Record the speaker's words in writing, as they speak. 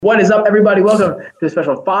What is up, everybody? Welcome to the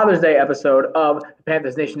special Father's Day episode of the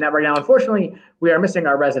Panthers Nation Network. Now, unfortunately, we are missing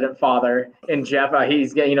our resident father in Jeff.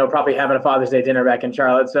 He's probably having a Father's Day dinner back in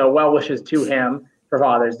Charlotte. So, well wishes to him for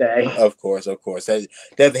Father's Day. Of course.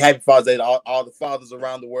 Definitely happy Father's Day to all the fathers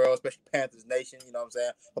around the world, especially Panthers Nation. You know what I'm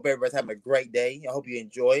saying? Hope everybody's having a great day. I hope you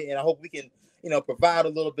enjoy it, and I hope we can, provide a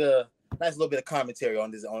little bit of commentary on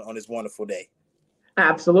this wonderful day.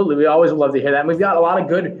 Absolutely. We always love to hear that. And we've got a lot of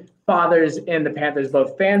good fathers in the Panthers,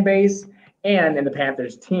 both fan base and in the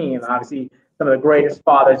Panthers team. Obviously, some of the greatest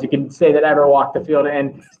fathers you can say that ever walked the field,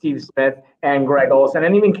 and Steve Smith and Greg Olsen,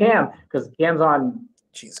 and even Cam, because Cam's on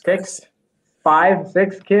five,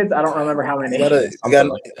 six kids. I don't remember how many. He's got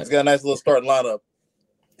a nice little starting lineup.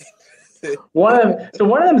 One of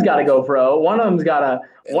them's got to go pro. One of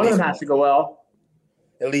them has to go well.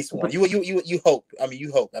 At least one. You hope.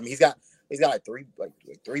 You hope. He's got like three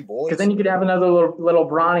boys. Because then you could have another little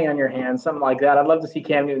Bronny on your hands, something like that. I'd love to see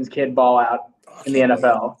Cam Newton's kid ball out in the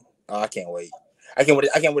NFL. I can't wait. I can't wait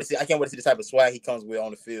to see the type of swag he comes with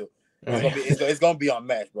on the field. It's gonna be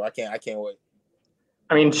unmatched, bro. I can't wait.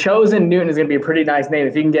 Chosen Newton is gonna be a pretty nice name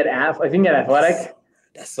if you can get athletic.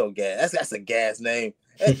 That's so gas. That's a gas name.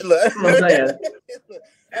 That's what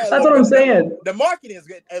I'm saying. The marketing is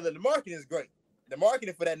good. The marketing is great. The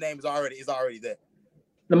marketing for that name is already there.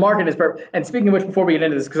 The market is perfect. And speaking of which, before we get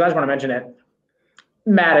into this, because I just want to mention it,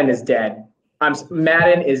 Madden is dead.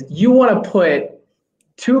 You want to put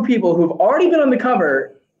two people who've already been on the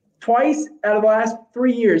cover twice out of the last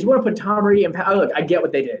 3 years. You want to put Tom Brady and Pat. Look, I get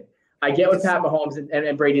what they did. I get what Pat Mahomes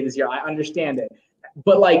and Brady this year. I understand it.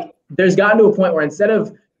 But there's gotten to a point where instead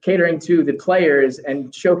of catering to the players and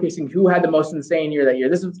showcasing who had the most insane year that year,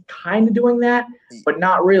 this is kind of doing that, but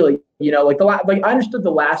not really. I understood the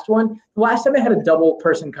last one. The last time they had a double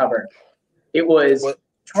person cover, it was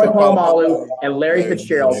Troy Polamalu and Larry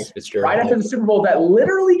Fitzgerald right after the Super Bowl that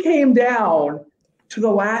literally came down to the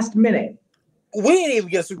last minute. We didn't even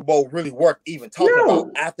get a Super Bowl really worth even talking about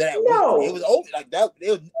after that. No. It was over like that.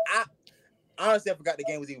 Honestly, I forgot the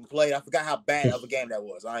game was even played. I forgot how bad of a game that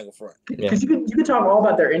was. I ain't gonna front. Because you could talk all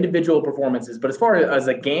about their individual performances, but as far as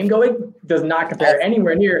a game going, does not compare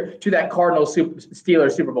anywhere near to that Cardinals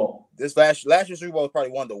Steelers Super Bowl. This last year's Super Bowl was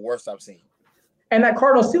probably one of the worst I've seen. And that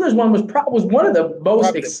Cardinals Steelers one was one of the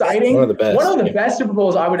most exciting, one of the best Super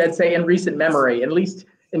Bowls I would say in recent memory, at least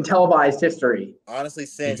in televised history. Honestly,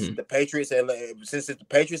 since the Patriots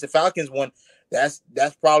and Falcons won. That's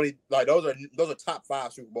probably those are top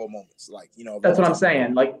 5 Super Bowl moments. That's what I'm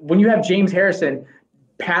saying. When you have James Harrison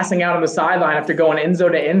passing out on the sideline after going end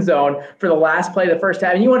zone to end zone for the last play of the first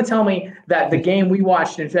half, and you want to tell me that the game we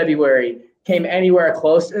watched in February came anywhere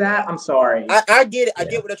close to that? I'm sorry. I get it. I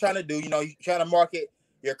get what they're trying to do. You're trying to market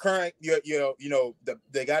your current the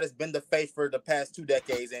guy that's been the face for the past 2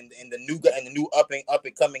 decades and the new up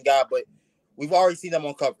and coming guy, but we've already seen them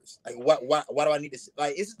on covers. Why do I need to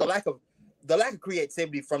it's just the lack of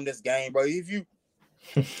creativity from this game, bro. If you,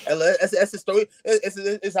 that's the story.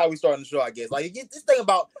 It's how we starting the show, I guess. This thing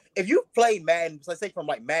about if you play Madden, let's say from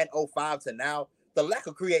Madden 05 to now, the lack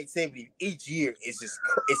of creativity each year is just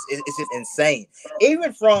insane.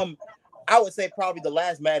 Even from, I would say probably the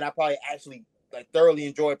last Madden I probably actually thoroughly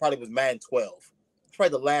enjoyed probably was Madden 12. It's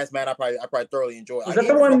probably the last Madden I probably thoroughly enjoyed. Was that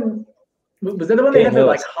the one? Was that the one they had the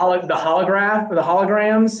holograph or the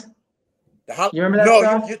holograms? You remember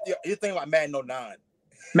that stuff? You're thinking about Madden 09.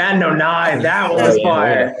 Madden 09, that was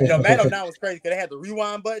fire. Madden 09 was crazy because they had the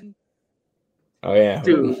rewind button. Oh yeah,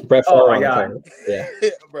 dude. Brett Oh my god. Yeah,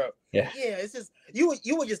 bro. Yeah. It's just you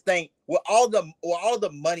would just think with all the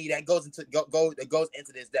money that goes into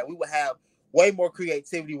this that we would have way more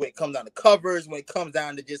creativity when it comes down to covers, when it comes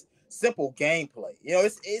down to just simple gameplay.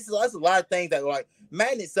 It's a lot of things that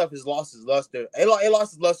Madden itself has lost its luster. It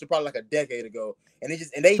lost its luster probably a decade ago, and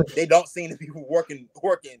they don't seem to be working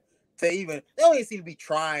to even. They don't even seem to be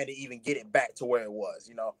trying to even get it back to where it was.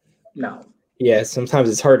 No. Yeah, sometimes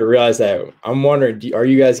it's hard to realize that. I'm wondering, are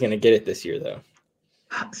you guys going to get it this year though?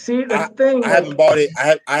 See, the thing I haven't bought it.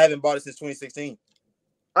 I haven't bought it since 2016.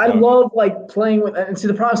 I love playing with, and see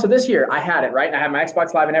the problem. So this year I had it right, and I had my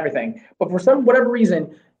Xbox Live and everything. But for whatever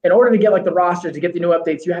reason, in order to get the roster, to get the new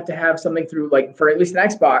updates, you have to have something through for at least an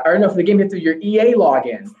Xbox, or no, for the game, you have to your EA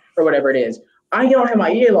login or whatever it is. I don't have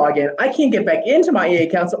my EA login. I can't get back into my EA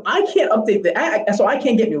account, so I can't update so I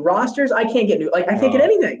can't get new rosters. I can't get new, I can't get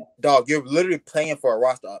anything. Dog, you're literally paying for a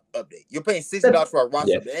roster update. You're paying $60 for a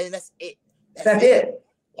roster update, and that's it. That's it.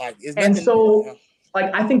 It's and so,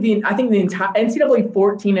 I think the entire NCAA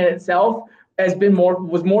 14 in itself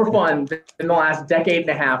was more fun than the last decade and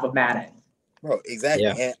a half of Madden. Bro, exactly.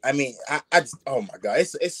 Yeah. And I just, oh my God,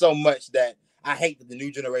 it's so much that I hate that the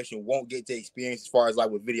new generation won't get to experience as far as like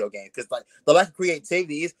with video games, because like the lack of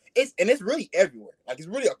creativity it's really everywhere. Like it's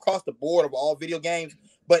really across the board of all video games.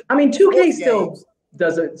 But I mean, 2K still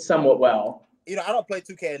does it somewhat well. You know, I don't play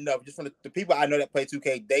 2K enough. Just from the people I know that play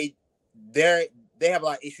 2K, they have a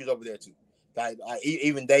lot of issues over there too. Like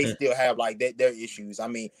even they still have like their issues. I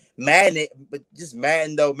mean, Madden, but just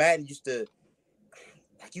Madden though. Madden used to,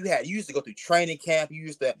 like you used to go through training camp. You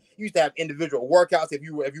used to have individual workouts if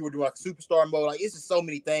you were doing like superstar mode. Like it's just so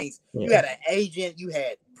many things. Yeah. You had an agent. You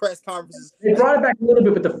had press conferences. They brought it back a little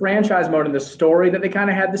bit with the franchise mode and the story that they kind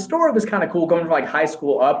of had. The story was kind of cool, going from like high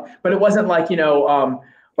school up, but it wasn't like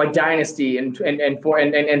like Dynasty and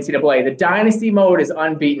NCAA. The Dynasty mode is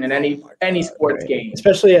unbeaten in any sports game.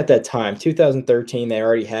 Especially at that time, 2013, they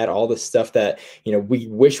already had all the stuff that, we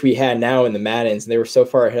wish we had now in the Maddens. And they were so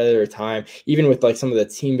far ahead of their time, even with like some of the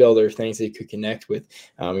team builder things they could connect with,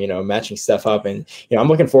 matching stuff up. And, I'm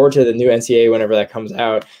looking forward to the new NCAA whenever that comes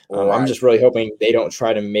out. I'm just really hoping they don't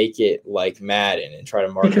try to make it like Madden and try to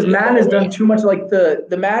market because Madden has done too much like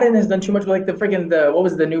the Madden has done too much like the freaking what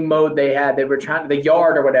was the new mode they had? They were trying the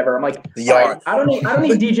yard or whatever. I'm like, the yard. Right, I don't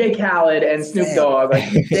need DJ Khaled and Snoop Dogg.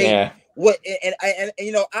 Like, what and I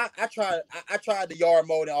tried the yard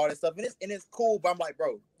mode and all that stuff, and it's cool. But I'm like,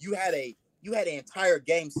 bro, you had an entire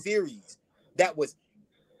game series that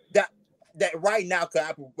right now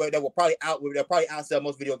that will probably outsell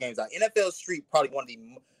most video games out. NFL Street probably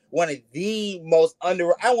one of the most I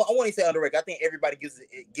want to say underrated. I think everybody gives it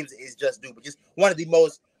its just due, but just one of the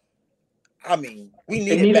most. I mean, we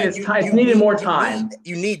need it back. It needed more time.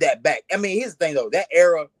 You need that back. I mean, here's the thing though. That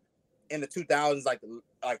era in the 2000s, like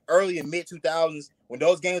early and mid 2000s, when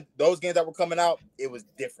those games that were coming out, it was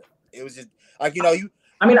different. It was just like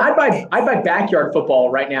I mean, I'd buy backyard football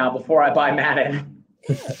right now before I buy Madden.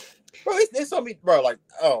 Yeah. Bro, it's so many, bro. Like,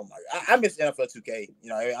 oh my, I miss NFL 2K.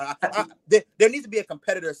 There needs to be a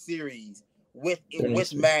competitor series with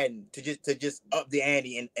Madden to just up the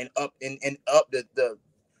ante and up the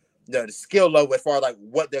skill level as far as like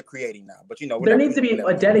what they're creating now. But there needs to be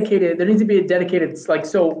a dedicated like,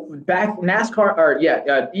 so back NASCAR or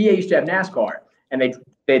EA used to have NASCAR, and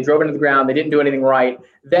they drove into the ground. They didn't do anything right.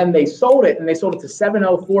 Then they sold it, and they sold it to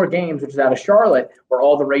 704 Games, which is out of Charlotte, where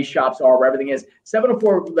all the race shops are, where everything is.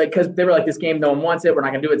 704, like, because they were like, this game, no one wants it. We're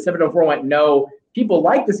not gonna do it. 704 went, no, people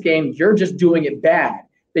like this game. You're just doing it bad.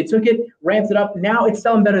 They took it, ramped it up. Now it's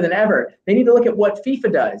selling better than ever. They need to look at what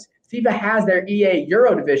FIFA does. FIFA has their EA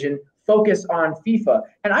Euro division focus on FIFA.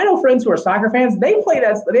 And I know friends who are soccer fans, they play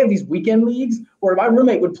that. They have these weekend leagues where my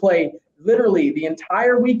roommate would play literally the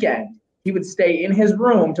entire weekend. He would stay in his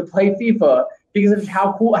room to play FIFA because of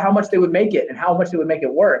how much they would make it and how much they would make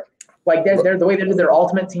it work. Like they're the way they do their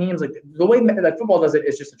ultimate teams, like the way that football does it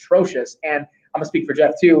is just atrocious. And I'm gonna speak for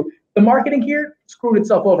Jeff too. The marketing here screwed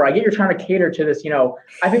itself over. I get you're trying to cater to this,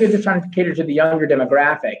 I think they're just trying to cater to the younger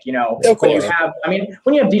demographic, when you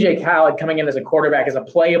have DJ Khaled coming in as a quarterback, as a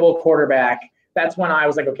playable quarterback, that's when I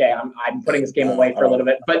was like, okay, I'm putting this game away for a little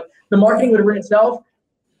bit. But the marketing would have written itself.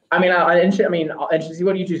 I'm interested to see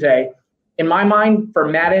what you two say. In my mind, for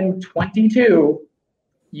Madden 22,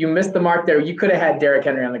 you missed the mark there. You could have had Derrick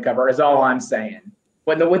Henry on the cover, is all I'm saying.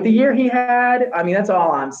 With the year he had, that's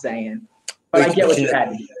all I'm saying. But I get what you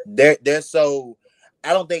had. They're so.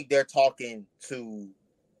 I don't think they're talking to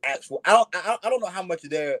actual. I don't know how much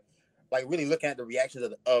they're like really looking at the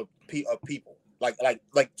reactions of people. Like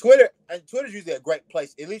Twitter. And Twitter's usually a great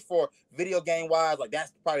place, at least for video game wise. Like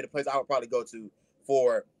that's probably the place I would probably go to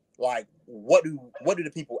for like what do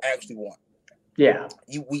the people actually want. Yeah.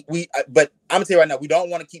 But I'm gonna tell you right now, we don't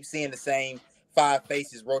want to keep seeing the same 5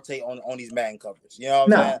 faces rotate on these Madden covers. You know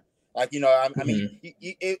what I'm saying? Like, I mean,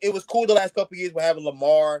 it was cool the last couple of years with having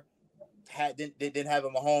Lamar, didn't have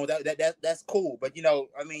Mahomes. That's cool. But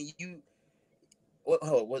I mean,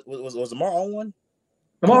 was Lamar on one?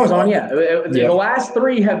 Lamar was on, yeah. The last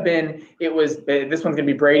 3 have been. It was this one's gonna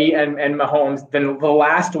be Brady and Mahomes. Then the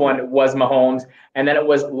last one was Mahomes, and then it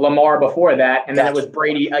was Lamar before that, and then it was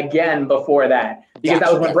Brady again before that. Because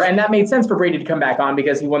that was when, and that made sense for Brady to come back on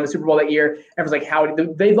because he won the Super Bowl that year. And it was like,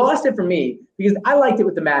 they lost it for me because I liked it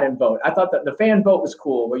with the Madden vote. I thought that the fan vote was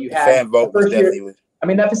cool, where you had the fan vote was definitely.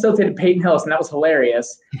 That facilitated Peyton Hillis, and that was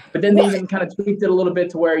hilarious. But then they even kind of tweaked it a little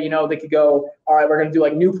bit to where, they could go, all right, we're going to do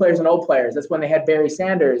like new players and old players. That's when they had Barry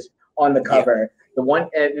Sanders on the cover. Yeah.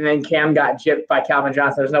 And then Cam got gypped by Calvin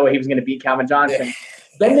Johnson. There's no way he was going to beat Calvin Johnson. Yeah.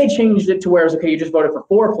 Then they changed it to where it was, okay, you just voted for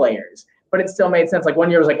 4 players. But it still made sense. Like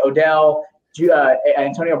one year it was like Odell,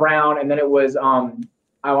 Antonio Brown, and then it was,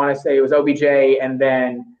 I want to say it was OBJ, and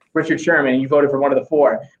then Richard Sherman, and you voted for one of the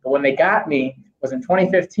 4. But when they got me was in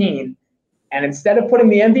 2015, And instead of putting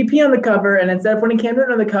the MVP on the cover, and instead of putting Cam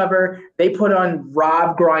Newton on the cover, they put on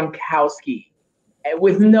Rob Gronkowski, and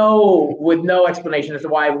with no explanation as to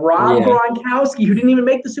why Rob Gronkowski, who didn't even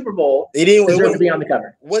make the Super Bowl, deserved to be on the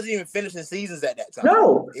cover. Wasn't even finishing seasons at that time.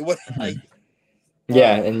 No, it was like.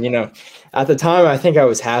 Yeah, and at the time I think I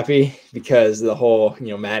was happy because of the whole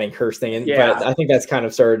Madden curse thing, but I think that's kind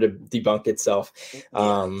of started to debunk itself.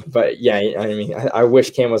 But yeah, I mean, I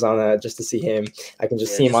wish Cam was on that just to see him. I can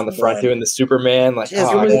just see him on the front doing the Superman. Like,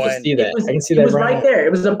 I can see that. I can see that. It was right there.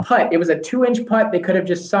 It was a putt. It was a 2-inch putt. They could have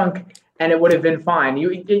just sunk, and it would have been fine.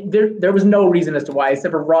 There was no reason as to why,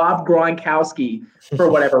 except for Rob Gronkowski for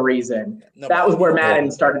whatever reason. That was where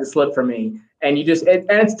Madden started to slip for me. And and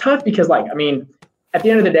it's tough because, like, I mean, at the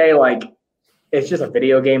end of the day, like, it's just a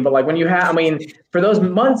video game. But like when you have, I mean, for those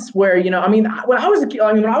months where, I mean, when I was a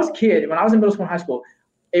kid, when I was in middle school and high school,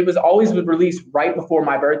 it was always released right before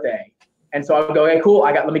my birthday. And so I would go, hey, cool.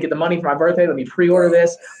 Let me get the money for my birthday. Let me pre-order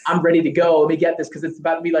this. I'm ready to go. Let me get this because it's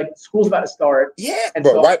about to be like school's about to start. Yeah, and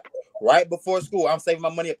bro, so, right before school, I'm saving my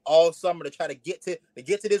money up all summer to try to get to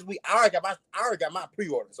this week. I already got my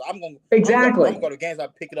pre-order, so I'm gonna go to games. I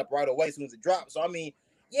pick it up right away as soon as it drops. So I mean.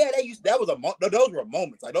 Yeah, those were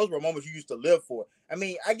moments. Like, those were moments you used to live for. I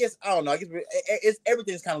mean, I don't know. I guess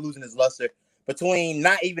everything's kind of losing its luster between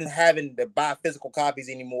not even having to buy physical copies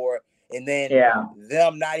anymore, and then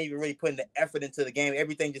them not even really putting the effort into the game.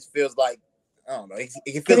 Everything just feels like, I don't know. It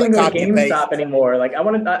feels like copy and paste. GameStop anymore. Like I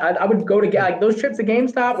would go to like those trips to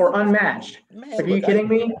GameStop were unmatched. Man, are you kidding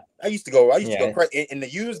me? I used to go crazy in the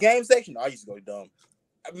used game section. I used to go dumb.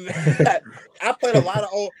 I played a lot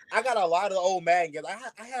of I got a lot of the old Madden games. I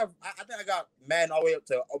think I got Madden all the way up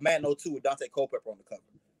to Madden 02 with Dante Culpepper on the cover.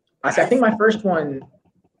 I think my first one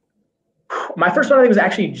I think was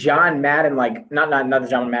actually John Madden, like not the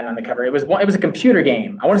John Madden on the cover. It was a computer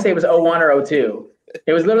game. I want to say it was 01 or 02.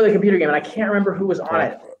 It was literally a computer game, and I can't remember who was on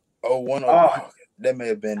it. 01 or that may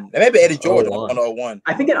have been Eddie George on 01.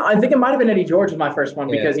 I think it might have been Eddie George was my first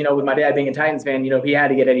one because with my dad being a Titans fan, he had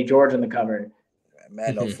to get Eddie George on the cover.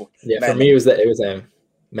 Madden 04. For me it was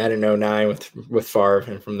Madden 09 with Favre,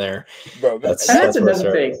 and from there, bro. That's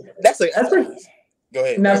another thing. That's where. Go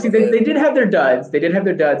ahead. Now, see, they did have their duds. They did have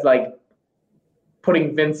their duds, like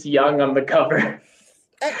putting Vince Young on the cover.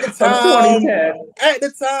 At the time,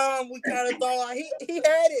 we kind of thought he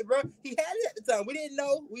had it, bro. He had it at the time. We didn't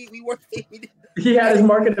know. We weren't. He had his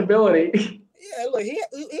marketability. Yeah, look, he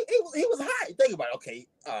was hot. Think about it. Okay,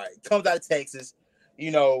 all right. Comes out of Texas.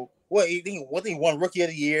 What he won Rookie of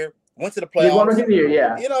the Year, went to the playoffs. He won Rookie of the Year,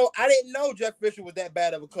 yeah. I didn't know Jeff Fisher was that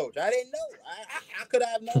bad of a coach. I didn't know. I could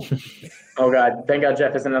have known. Oh God, thank God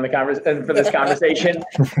Jeff isn't on the for this conversation.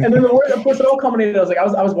 And then of course, it all culminated.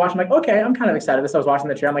 I was watching, like, okay, I'm kind of excited. I was watching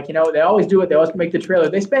the trailer. I'm like, they always do it. They always make the trailer.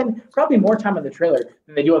 They spend probably more time on the trailer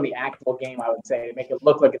than they do on the actual game, I would say, to make it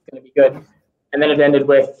look like it's going to be good. And then it ended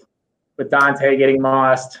with Dante getting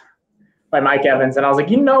mossed by Mike Evans, and I was like,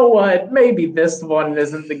 you know what? Maybe this one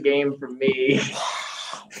isn't the game for me.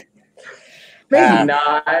 Maybe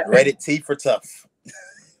not. Rated T for tough.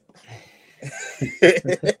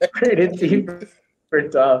 Rated T for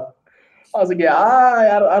tough. I was like, yeah,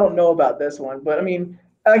 I don't know about this one, but I mean,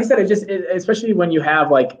 like I said, especially when you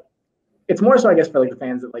have like, it's more so I guess for like the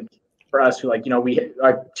fans that like for us who like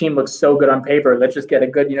our team looks so good on paper. Let's just get a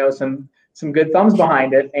good some good thumbs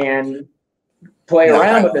behind it and play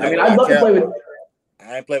around with it. I mean, I'd love to play with.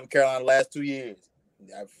 I ain't played with Carolina the last 2 years.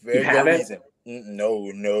 Very good reason. No.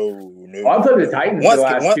 Well, I played with the Titans for the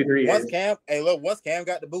last 2-3 years. Once Cam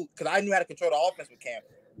got the boot, because I knew how to control the offense with Cam.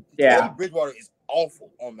 Yeah. Teddy Bridgewater is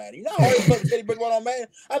awful on Madden. You know how hard he plays with Teddy Bridgewater on Madden?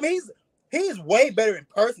 I mean, he's way better in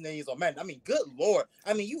person than he is on Madden. I mean, good Lord.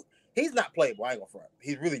 I mean, he's not playable. I ain't gonna front.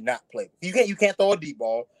 He's really not playable. You can't throw a deep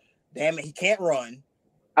ball. Damn it, he can't run.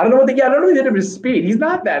 I don't know what he did with his speed. He's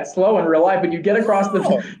not that slow in real life, but you get across the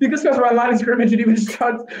line of scrimmage and you just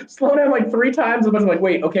slow down like 3 times. I'm like,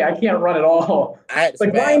 wait, okay, I can't run at all.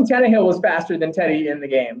 Like Ryan Tannehill was faster than Teddy in the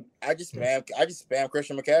game. I just spam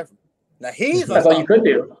Christian McCaffrey. Now he's that's all you could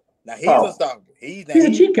do. Now he's unstoppable. He's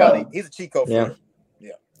a cheat code. He's a cheat code. Yeah.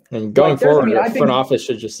 And going forward, the front office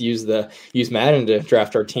should just use Madden to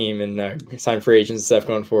draft our team and sign free agents and stuff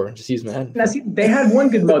going forward. Just use Madden. Now, see, they had one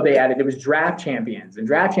good mode they added. It was Draft Champions, and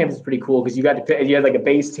Draft Champions is pretty cool because you got to pick. You had like a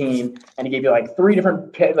base team, and it gave you like three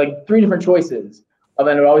different choices. And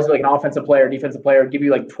then it would always be like an offensive player, defensive player, give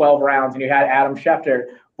you like 12 rounds, and you had Adam Schefter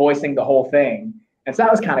voicing the whole thing. And so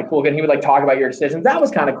that was kind of cool. And he would like talk about your decisions. That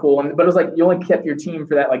was kind of cool. But it was like you only kept your team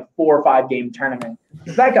for that like 4 or 5 game tournament.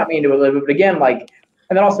 So that got me into it a little bit. But again, like.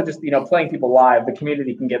 And then also just, playing people live, the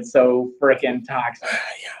community can get so freaking toxic.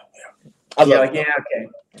 I love okay.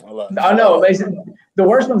 I love Oh no, the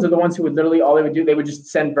worst ones are the ones who would literally all they would do, they would just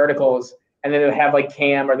send verticals, and then they'd have like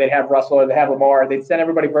Cam or they'd have Russell or they'd have Lamar. They'd send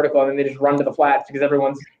everybody vertical and then they just run to the flats because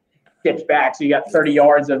everyone's dipped back, so you got 30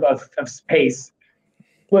 yards of space.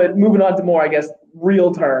 But moving on to more, I guess,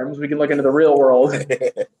 real terms, we can look into the real world,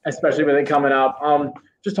 especially with it coming up.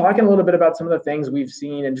 Just talking a little bit about some of the things we've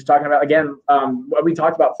seen and just talking about, again, what we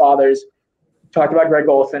talked about fathers, talked about Greg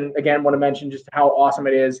Olsen. Again, want to mention just how awesome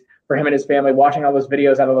it is for him and his family, watching all those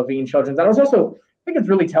videos out of Levine Children's. And I was also, I think it's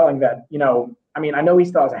really telling that, I mean, I know he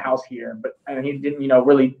still has a house here, but and he didn't,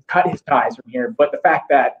 really cut his ties from here. But the fact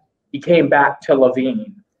that he came back to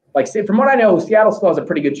Levine, like, from what I know, Seattle still has a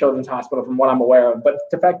pretty good children's hospital from what I'm aware of. But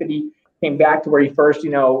the fact that he came back to where he first,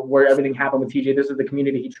 where everything happened with TJ, this is the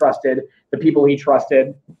community he trusted, the people he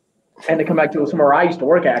trusted, and to come back to somewhere I used to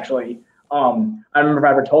work, actually. I don't remember if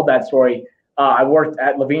I ever told that story. I worked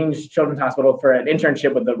at Levine's Children's Hospital for an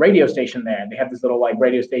internship with the radio station there. They have this little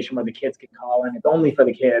radio station where the kids can call in. It's only for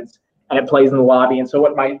the kids, and it plays in the lobby. And so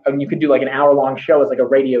you could do like an hour-long show as like a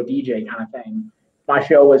radio DJ kind of thing. My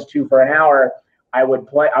show was for an hour. I would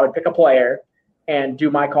pick a player and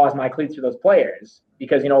do my cause, my cleats for those players.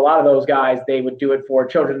 Because, a lot of those guys, they would do it for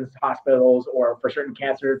children's hospitals or for certain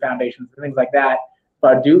cancer foundations and things like that.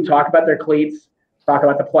 But talk about their cleats, talk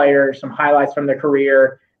about the player, some highlights from their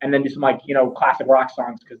career, and then do some classic rock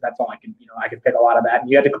songs, because that's all I could pick a lot of that. And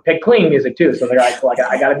you had to pick clean music too. So they're like,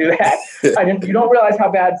 I got to do that. You don't realize how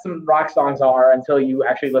bad some rock songs are until you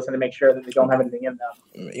actually listen to make sure that they don't have anything in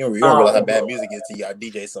them. You don't realize how bad music is till you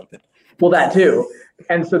DJ something. Well, that too.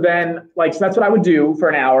 And so then, so that's what I would do for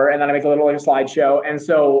an hour, and then I make a little slideshow. And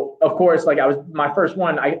so, of course, my first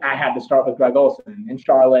one, I had to start with Greg Olsen in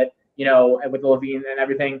Charlotte, and with the Levine and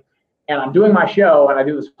everything. And I'm doing my show, and I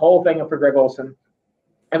do this whole thing for Greg Olsen.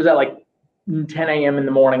 It was at 10 a.m. in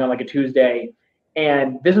the morning on a Tuesday.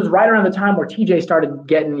 And this was right around the time where TJ started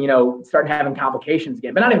getting, started having complications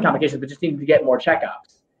again, but not even complications, but just needed to get more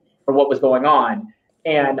checkups for what was going on.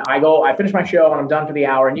 And I finish my show and I'm done for the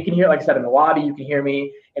hour. And you can hear, like I said, in the lobby, you can hear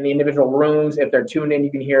me in the individual rooms. If they're tuned in, you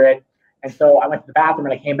can hear it. And so I went to the bathroom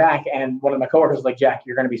and I came back, and one of my coworkers was like, "Jack,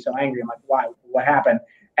 you're going to be so angry." I'm like, "Why? What happened?"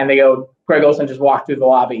 And they go, "Greg Olsen just walked through the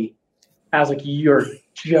lobby." And I was like, "You're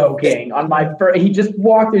joking." He just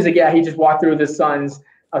walked through. He's like, "Yeah, he just walked through with his sons."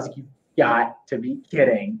 I was like, "You got to be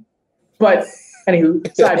kidding." But anywho,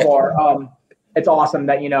 sidebar, it's awesome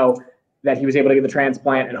that, that he was able to get the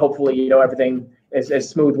transplant, and hopefully, everything is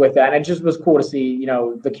smooth with that. And it just was cool to see,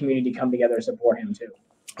 the community come together and support him too.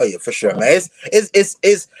 Oh yeah, for sure, man. It's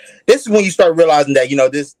this is when you start realizing that,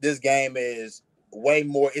 this game is way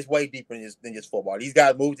more, it's way deeper than just football. These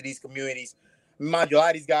guys move to these communities. Mind you, a lot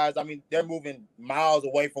of these guys, I mean, they're moving miles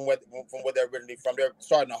away from where they're originally from. They're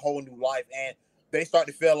starting a whole new life, and they start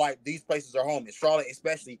to feel like these places are home. In Charlotte,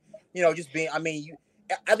 especially, just being. I mean,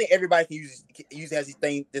 I think everybody can use has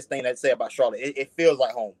this thing to say about Charlotte. It feels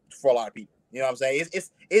like home for a lot of people. You know what I'm saying?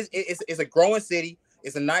 It's a growing city.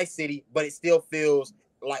 It's a nice city, but it still feels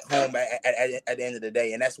like home at the end of the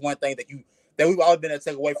day. And that's one thing that we've always been able to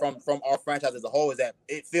take away from our franchise as a whole, is that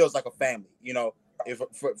it feels like a family.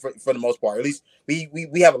 For the most part, at least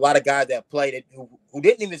we have a lot of guys that played it who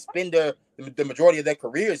didn't even spend the majority of their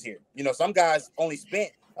careers here. Some guys only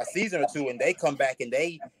spent a season or two, and they come back and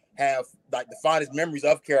they have the fondest memories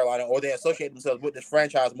of Carolina, or they associate themselves with this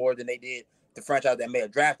franchise more than they did the franchise that may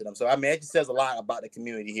have drafted them. So I mean, it just says a lot about the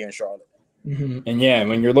community here in Charlotte. Mm-hmm. And yeah,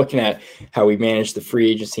 when you're looking at how we manage the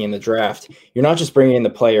free agency and the draft, you're not just bringing in the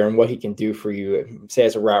player and what he can do for you, say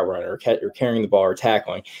as a route runner, or carrying the ball or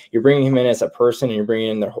tackling. You're bringing him in as a person, and you're bringing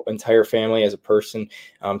in the entire family as a person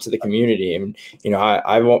to the community. And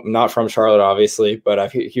I'm not from Charlotte, obviously, but I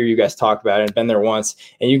hear you guys talk about it and been there once,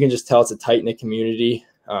 and you can just tell it's a tight-knit community.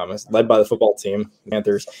 It's led by the football team,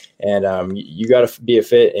 Panthers, and you got to be a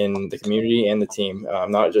fit in the community and the team,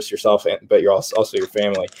 not just yourself, but you're also your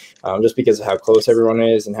family, just because of how close everyone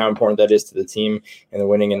is and how important that is to the team and the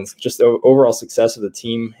winning and just the overall success of the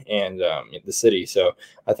team and the city. So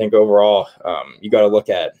I think overall, you got to look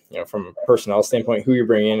at, from a personnel standpoint, who you're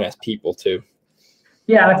bringing in as people too.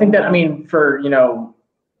 Yeah, and I think that,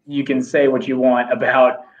 you can say what you want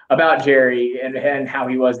about Jerry and how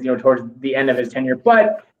he was, towards the end of his tenure.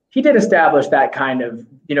 But he did establish that kind of,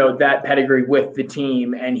 that pedigree with the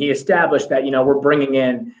team. And he established that, we're bringing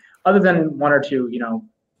in, other than one or two,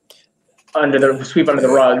 under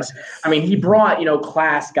the rugs. I mean, he brought,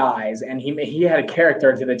 class guys, and he had a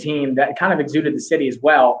character to the team that kind of exuded the city as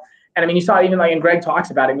well. And I mean, you saw even and Greg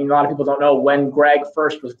talks about it. I mean, a lot of people don't know when Greg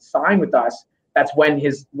first was signed with us. That's when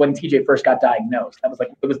TJ first got diagnosed. That was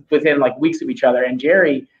it was within weeks of each other. And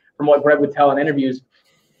Jerry, from what Greg would tell in interviews,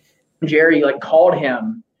 Jerry called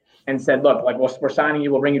him and said, look, like we're signing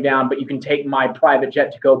you, we'll bring you down, but you can take my private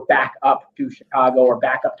jet to go back up to Chicago or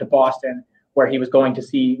back up to Boston, where he was going to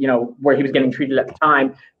see, where he was getting treated at the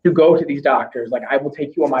time, to go to these doctors. Like, I will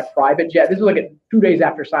take you on my private jet. This was like 2 days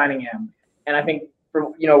after signing him. And I think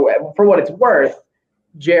for what it's worth,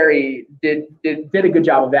 Jerry did a good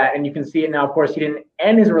job of that. And you can see it now. Of course, he didn't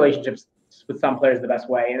end his relationships with some players the best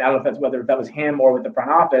way. And I don't know if that's whether that was him or with the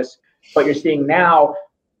front office, but you're seeing now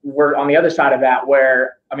we're on the other side of that,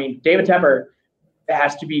 where, I mean, David Tepper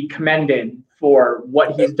has to be commended for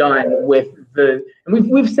what he's done with and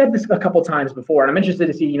we've said this a couple times before, and I'm interested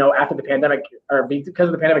to see, after the pandemic, or because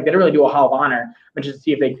of the pandemic, they didn't really do a Hall of Honor. I'm interested to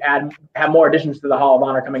see if they have more additions to the Hall of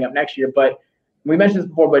Honor coming up next year. But we mentioned this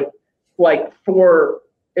before, but like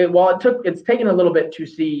it's taken a little bit to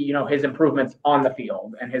see, his improvements on the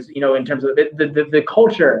field and his, in terms of the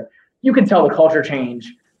culture. You can tell the culture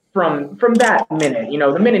change from that minute.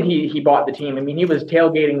 The minute he bought the team. I mean, he was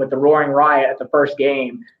tailgating with the Roaring Riot at the first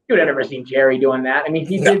game. You would have never seen Jerry doing that. I mean,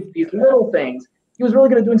 he did these little things. He was really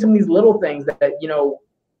good at doing some of these little things that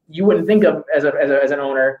you wouldn't think of as an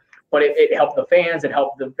owner, but it helped the fans, it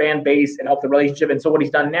helped the fan base, it helped the relationship. And so what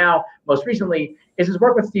he's done now, most recently, is his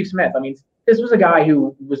work with Steve Smith. I mean, this was a guy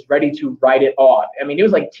who was ready to write it off. I mean, he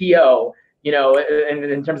was like T.O., in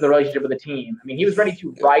terms of the relationship with the team. I mean, he was ready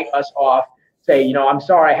to write us off, say, I'm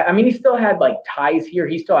sorry. I mean, he still had like ties here.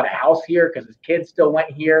 He still had a house here because his kids still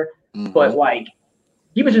went here. Mm-hmm. But like,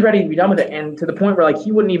 he was just ready to be done with it. And to the point where like,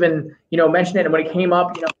 he wouldn't even, mention it. And when it came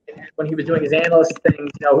up, when he was doing his analyst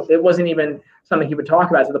things, it wasn't even something he would talk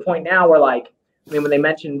about, to the point now where like, I mean, when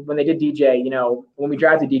they did DJ, when we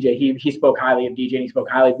drafted DJ, he spoke highly of DJ and he spoke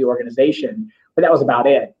highly of the organization, but that was about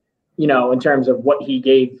it, in terms of what he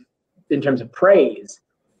gave in terms of praise.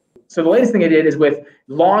 So the latest thing I did is with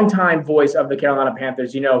longtime voice of the Carolina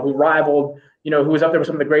Panthers, who rivaled, who was up there with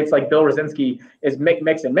some of the greats like Bill Rosinski, is Mick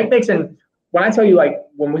Mixon. Mick Mixon, when I tell you, like,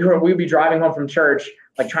 when we'd be driving home from church,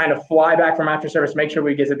 like trying to fly back from after service, make sure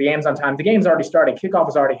we get to the games on time. The game's already started. Kickoff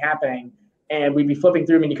is already happening. And we'd be flipping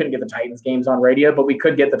through. I mean, you couldn't get the Titans games on radio, but we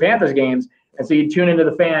could get the Panthers games. And so you'd tune into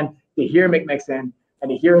the Fan to hear Mick Mixon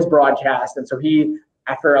and to hear his broadcast. And so he,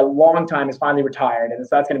 after a long time, is finally retired. And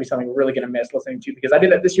so that's going to be something we're really going to miss listening to, because I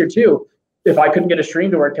did that this year too. If I couldn't get a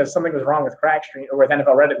stream to work because something was wrong with Crack Stream or with NFL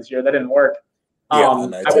Reddit this year, that didn't work. I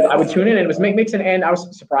would tune in, and it was Mick Mixon, and I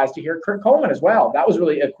was surprised to hear Kurt Coleman as well. That was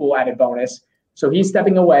really a cool added bonus. So he's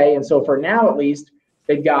stepping away, and so for now at least,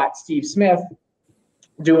 they've got Steve Smith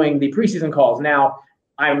doing the preseason calls. Now,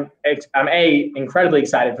 I'm incredibly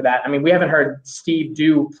excited for that. I mean, we haven't heard Steve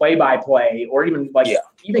do play-by-play or even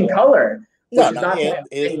even color. No, he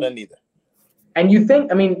isn't done either. And you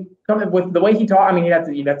think, I mean, with the way he talked, I mean,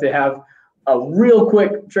 you'd have to have a real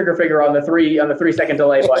quick trigger finger on the 3-second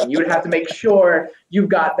delay button. You would have to make sure you've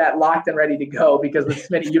got that locked and ready to go, because with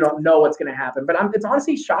Smitty, you don't know what's going to happen. But it's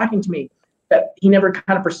honestly shocking to me that he never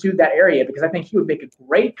kind of pursued that area, because I think he would make a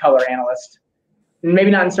great color analyst.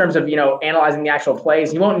 Maybe not in terms of, analyzing the actual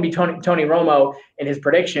plays. He won't be Tony Romo in his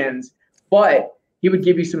predictions, but he would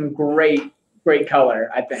give you some great color,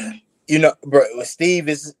 I think. Bro, Steve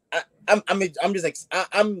is. I've always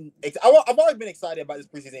been excited about this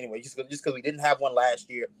preseason anyway, just because we didn't have one last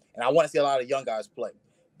year, and I want to see a lot of young guys play.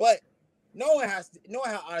 But knowing how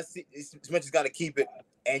honestly Smith has got to keep it,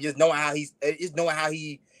 and just knowing how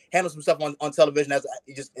he handles himself on television as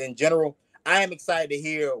just in general, I am excited to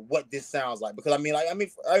hear what this sounds like, because I mean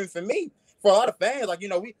for me, for a lot of fans, like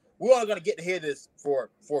we're only gonna get to hear this for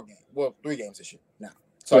 3 games this year now.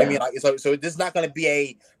 So yeah. I mean, so this is not going to be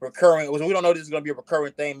a recurring. We don't know this is going to be a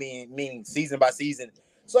recurring thing, meaning season by season.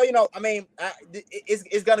 So I mean,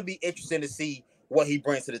 it's going to be interesting to see what he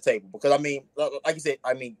brings to the table, because I mean, like you said,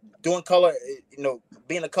 I mean, doing color,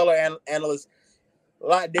 being a color analyst, a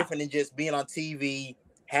lot different than just being on TV.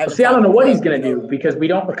 I don't know what he's going to do, because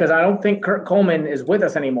I don't think Kurt Coleman is with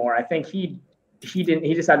us anymore. I think he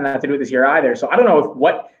decided not to do it this year either. So I don't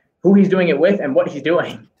know who he's doing it with and what he's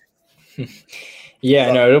doing.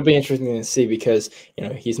 Yeah, no, it'll be interesting to see, because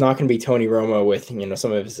he's not going to be Tony Romo with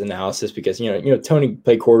some of his analysis, because Tony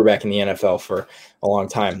played quarterback in the NFL for a long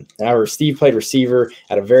time. However, Steve played receiver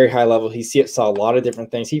at a very high level. He saw a lot of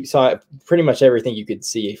different things. He saw pretty much everything you could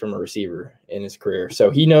see from a receiver in his career.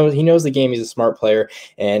 So he knows the game. He's a smart player.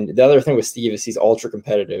 And the other thing with Steve is he's ultra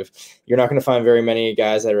competitive. You're not going to find very many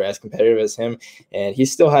guys that are as competitive as him. And he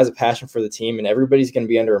still has a passion for the team, and everybody's going to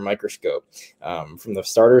be under a microscope, from the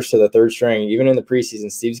starters to the third string. Even in the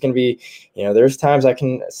preseason. Steve's going to be, there's times I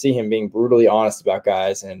can see him being brutally honest about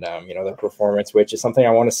guys and, their performance, which is something I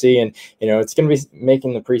want to see. And, it's going to be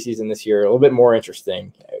making the preseason this year a little bit more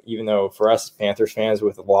interesting, even though for us Panthers fans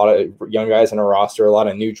with a lot of young guys in our roster, a lot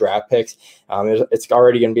of new draft picks, it's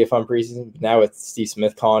already going to be a fun preseason. Now with Steve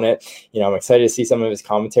Smith calling it, I'm excited to see some of his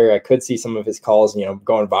commentary. I could see some of his calls,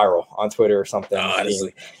 going viral on Twitter or something.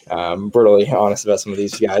 Honestly, being, brutally honest about some of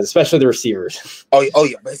these guys, especially the receivers. Oh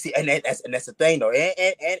yeah, but see, and that's the thing though,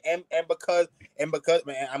 and because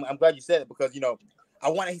man, I'm glad you said it because I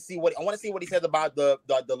want to see what he says about the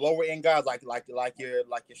lower end guys like your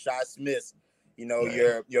Shi Smiths,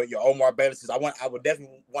 your Omar Bayless. I would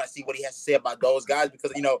definitely want to see what he has to say about those guys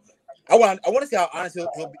because I want to see how honest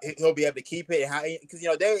he'll be able to keep it and how because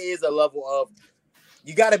there is a level of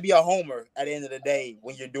you got to be a homer at the end of the day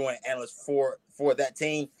when you're doing analysts for that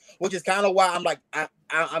team, which is kind of why I'm like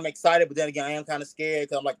I'm excited, but then again I am kind of scared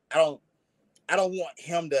because I'm like I don't want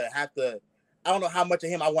him to have to. I don't know how much of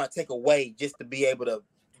him I want to take away just to be able to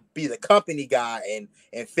be the company guy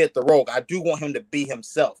and fit the role. I do want him to be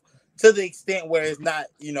himself to the extent where it's not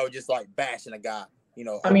just like bashing a guy.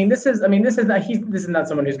 This is not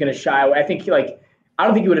someone who's going to shy away. I think I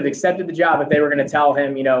don't think he would have accepted the job if they were going to tell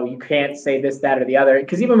him, you can't say this, that, or the other.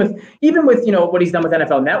 Because even with what he's done with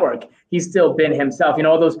NFL Network, he's still been himself.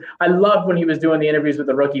 I loved when he was doing the interviews with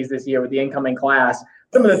the rookies this year with the incoming class.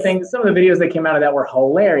 Some of the videos that came out of that were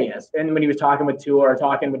hilarious. And when he was talking with Tua or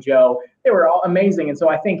talking with Joe, they were all amazing. And so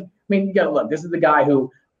I think, you got to look. This is the guy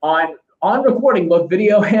who on recording, both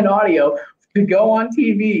video and audio, could go on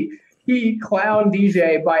TV. He clowned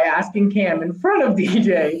DJ by asking Cam in front of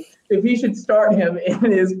DJ if he should start him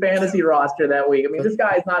in his fantasy roster that week. This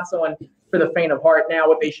guy is not someone for the faint of heart. Now,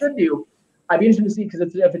 what they should do, I'd be interested to see because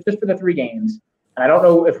if it's just for the 3 games, and I don't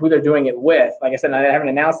know who they're doing it with. Like I said, I haven't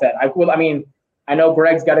announced that. I know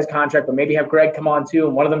Greg's got his contract, but maybe have Greg come on too,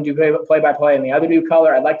 and one of them do play-by-play and the other do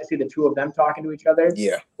color. I'd like to see the 2 of them talking to each other.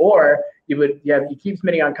 Yeah. Or you keep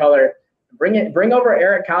Smitty on color, bring over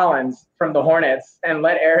Eric Collins from the Hornets and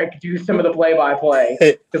let Eric do some of the play-by-play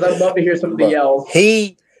because I'd love to hear some of the yells.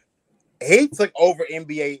 He took over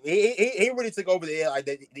NBA. He really took over the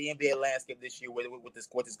NBA landscape this year with this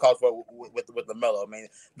call for with LaMelo.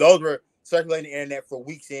 Those were circulating the internet for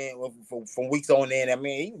weeks from weeks on end.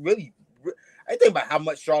 He really. I think about how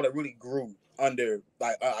much Charlotte really grew under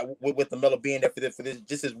with LaMelo being there for this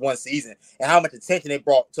just this one season, and how much attention they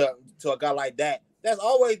brought to a guy like that. That's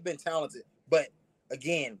always been talented, but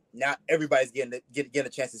again, now everybody's getting a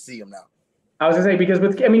chance to see him now. I was gonna say because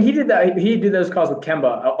he did those calls with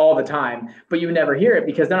Kemba all the time, but you never hear it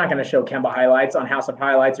because they're not going to show Kemba highlights on House of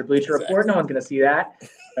Highlights or Bleacher Report. No one's going to see that.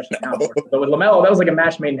 Especially now. But with LaMelo, that was like a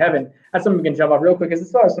match made in heaven. That's something we can jump off real quick because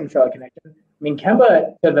it's still some Charlotte connection.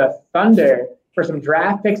 Kemba to the Thunder for some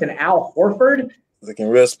draft picks and Al Horford. Looking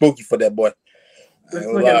real spooky for that boy. It's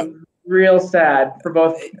looking real sad for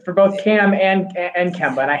both Cam and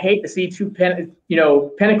Kemba, and I hate to see 2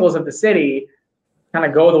 pinnacles of the city kind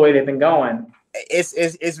of go the way they've been going. It's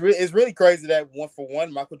really crazy that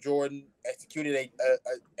one Michael Jordan executed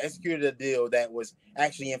a deal that was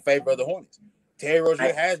actually in favor of the Hornets. Terry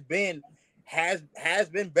Rozier has been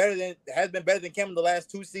better than Kemba the last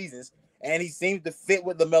 2 seasons, and he seems to fit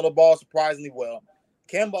with LaMelo Ball surprisingly well.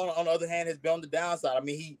 Kemba, on the other hand, has been on the downside.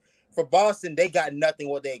 For Boston, they got nothing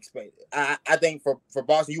what they expected. I think for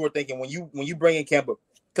Boston, you were thinking when you bring in Kemba,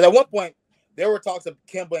 because at one point there were talks of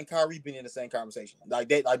Kemba and Kyrie being in the same conversation.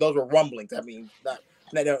 Those were rumblings.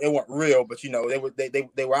 They weren't real, but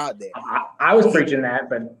they were out there. I was preaching that,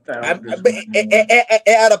 but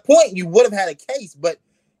at a point you would have had a case. But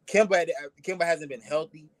Kemba hasn't been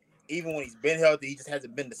healthy. Even when he's been healthy, he just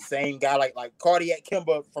hasn't been the same guy. Like cardiac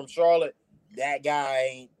Kemba from Charlotte, that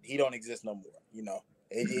guy he don't exist no more.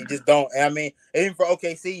 It just don't. Even for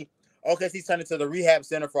OKC's turned into the rehab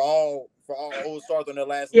center for all old stars on their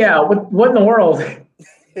last. Yeah, what in the world?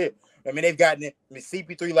 They've gotten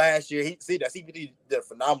CP3 last year. CP3 did a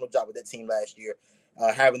phenomenal job with that team last year,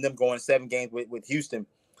 having them going 7 games with Houston.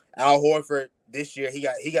 Al Horford this year he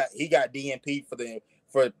got DNP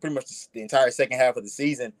for pretty much the entire second half of the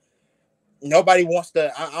season. Nobody wants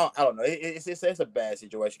to. I don't know. It's a bad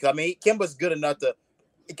situation. Kemba's good enough to.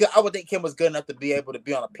 I would think Kemba's good enough to be able to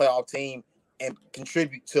be on a playoff team and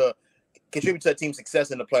contribute to a team's success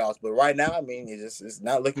in the playoffs. But right now, it's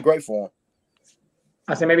not looking great for him.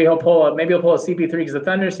 I say maybe he'll pull a CP3 because the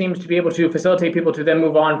Thunder seems to be able to facilitate people to then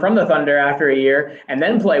move on from the Thunder after a year and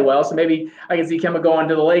then play well. So maybe I can see Kemba go on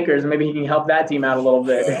to the Lakers and maybe he can help that team out a little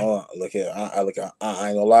bit. Look here, I ain't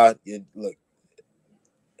gonna lie.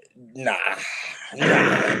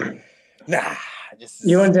 Nah.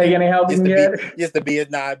 You wouldn't take any help from get? Just to be as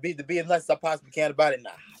nice as I possibly can about it.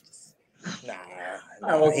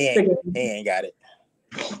 He ain't got it.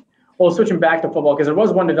 Well, switching back to football, because there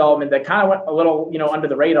was one development that kind of went a little, under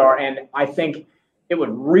the radar, and I think it would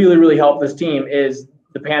really, really help this team is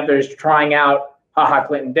the Panthers trying out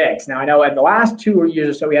Clinton Dix. Now, I know in the last 2 years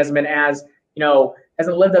or so, he hasn't been as,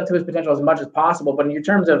 hasn't lived up to his potential as much as possible. But in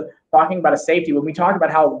terms of talking about a safety, when we talk about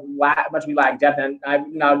how much we lack depth, and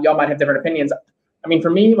now y'all might have different opinions. I mean, for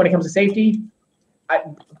me, when it comes to safety,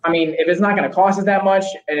 I mean, if it's not going to cost us that much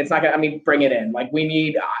and it's not going to, bring it in. Like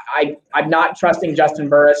I'm not trusting Juston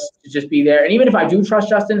Burris to just be there. And even if I do trust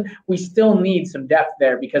Justin, we still need some depth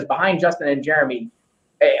there because behind Justin and Jeremy,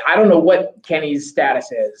 I don't know what Kenny's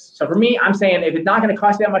status is. So for me, I'm saying if it's not going to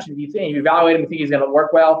cost that much, and you evaluate him and think he's going to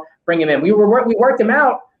work well, bring him in. We worked him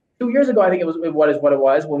out 2 years ago. I think it was what it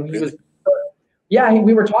was when he was. Yeah,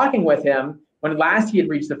 we were talking with him when last he had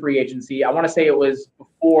reached the free agency. I want to say it was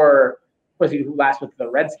before. Was he last with the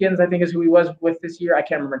Redskins? I think is who he was with this year. I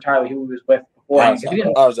can't remember entirely who he was with before. I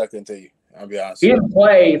couldn't tell you. I'll be honest. He didn't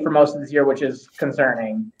play for most of this year, which is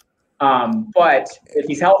concerning. But if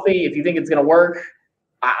he's healthy, if you think it's going to work,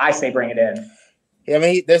 I say bring it in. Yeah, I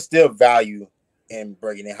mean, there's still value in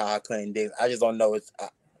bringing in Clinton Dix. I just don't know.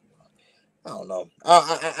 I don't know.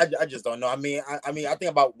 I just don't know. I mean, I think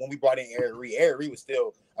about when we brought in Eric Reed. Eric Reed was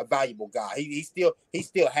still a valuable guy. He still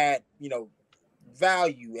had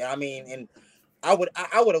value. And I mean, and I would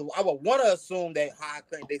want to assume that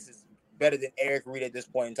Clinton Dix is better than Eric Reed at this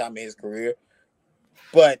point in time in his career.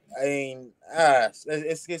 But I mean,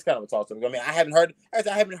 it's kind of a toss up. I mean, I haven't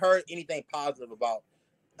heard anything positive about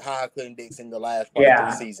Clinton Dix in the last 3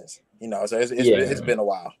 seasons. So it's been a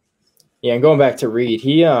while. Yeah, and going back to Reed,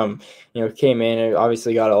 he came in and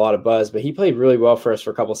obviously got a lot of buzz, but he played really well for us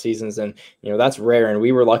for a couple seasons, and that's rare, and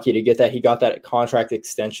we were lucky to get that. He got that contract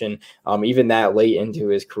extension, even that late into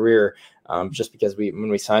his career, just because when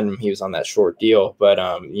we signed him, he was on that short deal. But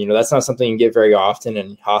that's not something you get very often.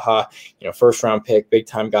 And first round pick, big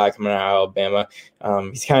time guy coming out of Alabama.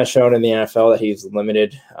 He's kind of shown in the NFL that he's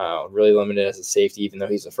limited, really limited as a safety, even though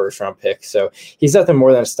he's a first round pick. So he's nothing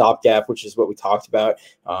more than a stopgap, which is what we talked about.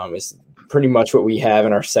 It's pretty much what we have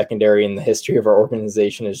in our secondary in the history of our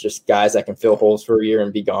organization is just guys that can fill holes for a year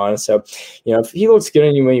and be gone. So, if he looks good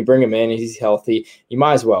on you when you bring him in and he's healthy, you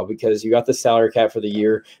might as well, because you got the salary cap for the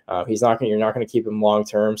year. You're not going to keep him long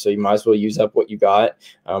term, so you might as well use up what you got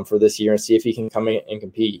for this year and see if he can come in and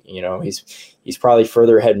compete. He's probably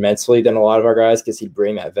further ahead mentally than a lot of our guys because he'd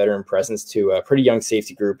bring that veteran presence to a pretty young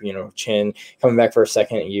safety group. Chin coming back for a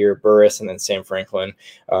second year, Burris, and then Sam Franklin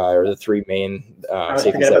are the three main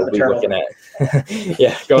safeties that we'll be looking at.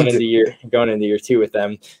 Yeah, going into year 2 with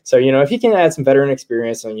them. So if he can add some veteran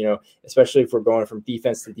experience, and especially if we're going from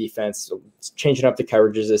defense to defense, so changing up the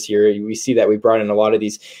coverages this year, we see that we brought in a lot of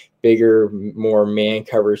these bigger, more man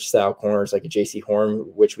coverage style corners like a JC Horn,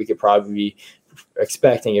 which we could probably be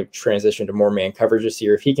expecting a transition to more man coverage this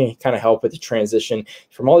year. If he can kind of help with the transition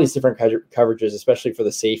from all these different coverages, especially for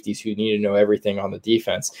the safeties who need to know everything on the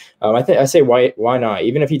defense, I say why not?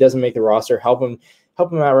 Even if he doesn't make the roster, help him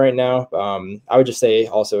out right now. I would just say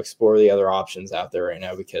also explore the other options out there right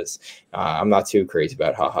now, because I'm not too crazy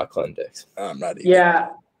about Clinton Dix. I'm not either. Yeah,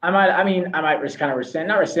 I might just kind of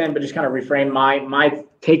not rescind, but just kind of reframe my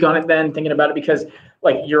take on it then, thinking about it, because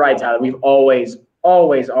you're right, Tyler. We've always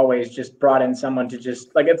just brought in someone to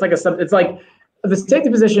just it's like the safety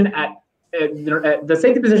position at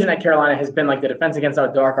Carolina has been like the defense against our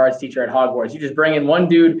dark arts teacher at Hogwarts. You just bring in one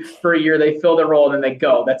dude for a year, they fill their role, and then they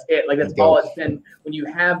go. That's it. That's all it's been. When you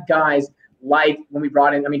have guys like when we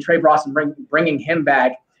brought in, Trey Boston, bringing him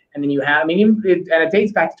back, and then you have, it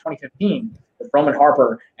dates back to 2015 with Roman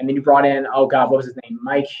Harper, and then you brought in, what was his name?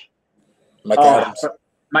 Mike Adams.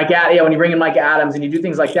 When you bring in Mike Adams and you do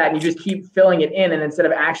things like that, and you just keep filling it in, and instead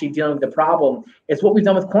of actually dealing with the problem, it's what we've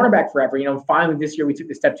done with cornerback forever. Finally this year we took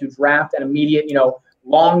the step to draft an immediate,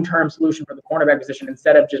 long-term solution for the cornerback position,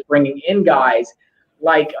 instead of just bringing in guys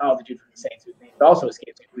like the dude from the Saints, whose name also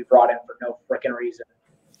escapes me, who we brought in for no freaking reason.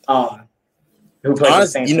 Who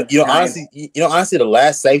plays honestly, the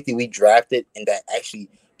last safety we drafted and that actually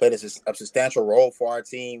played a substantial role for our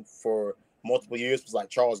team for multiple years was like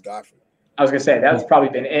Charles Godfrey. I was going to say that's probably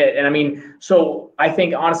been it. And so I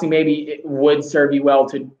think honestly, maybe it would serve you well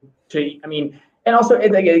to and also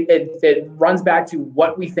it runs back to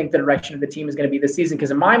what we think the direction of the team is going to be this season. Because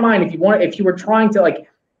in my mind, if you were trying to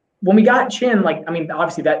when we got Chin,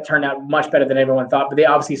 obviously that turned out much better than everyone thought, but they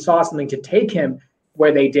obviously saw something to take him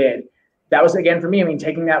where they did. That was, again, for me,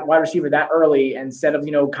 taking that wide receiver that early instead of,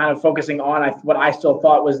 kind of focusing on what I still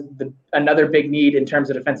thought was another big need in terms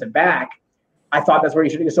of defensive back. I thought that's where you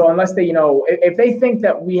should go. So unless they, if they think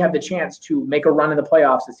that we have the chance to make a run in the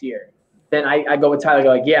playoffs this year, then I go with Tyler. Go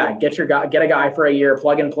like, yeah, get a guy for a year,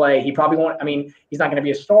 plug and play. He probably won't. I mean, he's not going to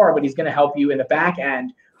be a star, but he's going to help you in the back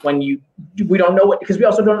end when we don't know because we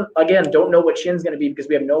also don't know what Shin's going to be because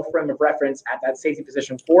we have no frame of reference at that safety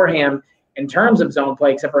position for him in terms of zone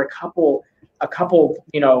play, except for a couple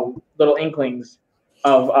little inklings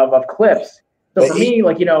of clips. So for me,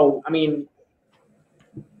 like, I mean,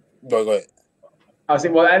 go ahead. I was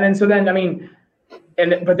saying, well, and then so then I mean.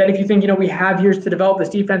 But then if you think, we have years to develop this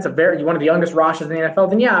defense, one of the youngest rosters in the NFL,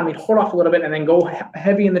 then yeah, I mean, hold off a little bit and then go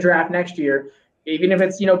heavy in the draft next year. Even if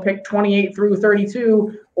it's, pick 28 through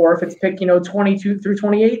 32, or if it's pick, 22 through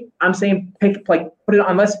 28, I'm saying put it on,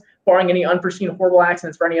 unless barring any unforeseen horrible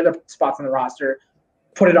accidents for any other spots on the roster,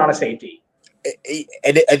 put it on a safety.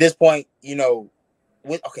 At this point, they've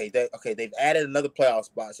added another playoff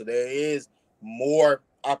spot, so there is more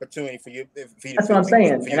opportunity for you. That's what I'm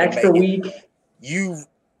saying. An extra week.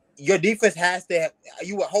 Your defense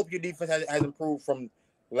you would hope your defense has improved from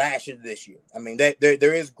last year to this year. I mean,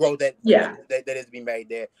 there is growth that is being made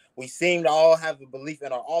there. We seem to all have a belief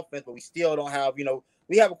in our offense, but we still don't have,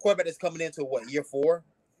 we have a quarterback that's coming into year 4.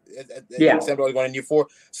 Sam Darnold's going in year 4.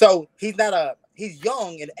 So he's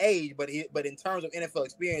young in age, but in terms of NFL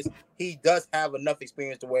experience, he does have enough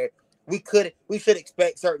experience to where we should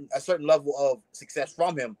expect a certain level of success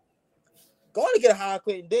from him. Going to get a high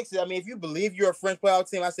Clinton Dixon. I mean, if you believe you're a French playoff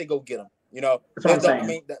team, I say go get him. That's what I'm saying. I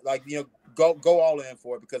mean, go all in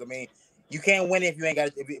for it because I mean, you can't win if you ain't got.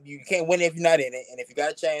 You can't win if you're not in it. And if you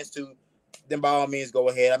got a chance to, then by all means go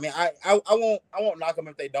ahead. I mean, I won't knock them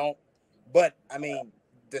if they don't. But I mean,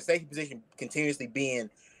 the safety position continuously being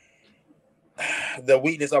the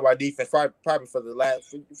weakness of our defense, probably for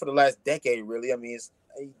the last decade, really. I mean,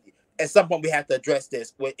 at some point we have to address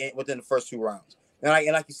this within the first 2 rounds.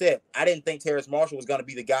 And like you said, I didn't think Terrace Marshall was going to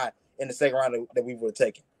be the guy in the second round that we would have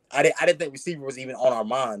taken. I didn't think receiver was even on our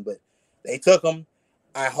mind, but they took him.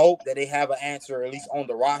 I hope that they have an answer at least on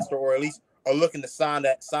the roster, or at least are looking to sign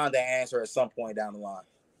that answer at some point down the line.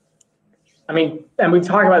 I mean, and we've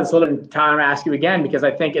talked about this a little bit. Time to ask you again because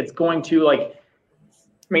I think it's going to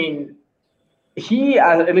he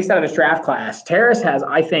at least out of this draft class, Terrace has.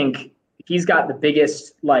 I think he's got the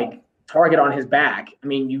biggest target on his back. I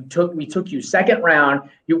mean, we took you second round.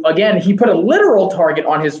 He put a literal target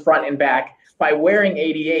on his front and back by wearing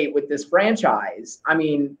 88 with this franchise. I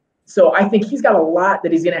mean, so I think he's got a lot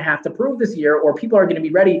that he's going to have to prove this year, or people are going to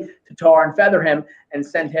be ready to tar and feather him and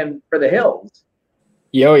send him for the hills.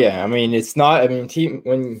 Yeah. I mean, it's not. I mean,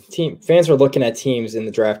 when fans are looking at teams in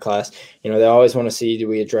the draft class, they always want to see, do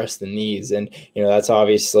we address the needs, and that's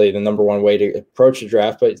obviously the number one way to approach the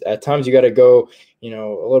draft. But at times you got to go, a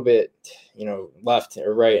little bit, left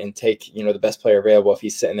or right and take, the best player available if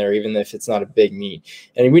he's sitting there, even if it's not a big need.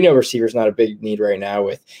 And we know receiver's not a big need right now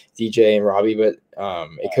with DJ and Robbie, but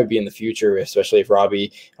it could be in the future, especially if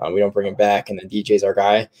Robbie, we don't bring him back and then DJ's our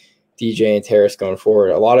guy. DJ and Terrace going forward.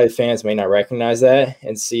 A lot of fans may not recognize that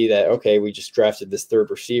and see that, okay, we just drafted this third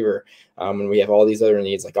receiver and we have all these other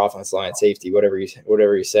needs like offensive line, safety, whatever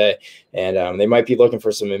you say. And they might be looking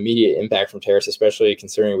for some immediate impact from Terrace, especially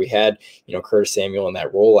considering we had, Curtis Samuel in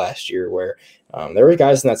that role last year where there were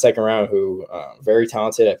guys in that second round who very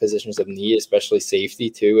talented at positions of need, especially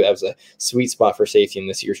safety too. That was a sweet spot for safety in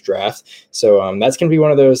this year's draft. So that's going to be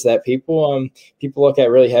one of those that people look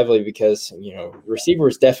at really heavily because, receiver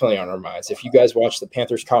is definitely on our minds. If you guys watch the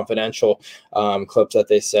Panthers Confidential clips that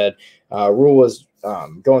they said, Rule was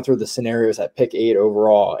going through the scenarios at pick 8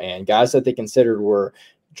 overall, and guys that they considered were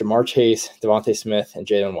Jamar Chase, Devontae Smith, and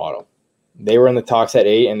Jalen Waddle. They were in the talks at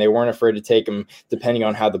 8, and they weren't afraid to take him depending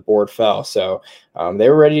on how the board fell. So they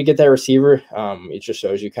were ready to get that receiver. It just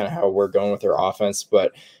shows you kind of how we're going with their offense.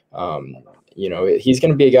 But, he's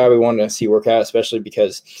going to be a guy we want to see work out, especially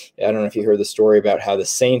because I don't know if you heard the story about how the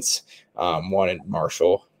Saints wanted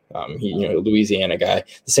Marshall. Louisiana guy.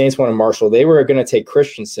 The Saints wanted Marshall. They were going to take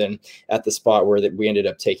Christensen at the spot where we ended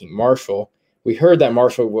up taking Marshall. We heard that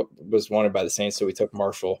Marshall was wanted by the Saints, so we took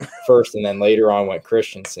Marshall first, and then later on went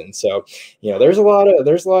Christensen. So, there's a lot of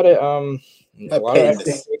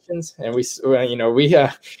expectations, and we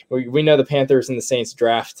know the Panthers and the Saints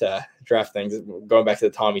draft things, going back to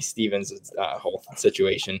the Tommy Stevens whole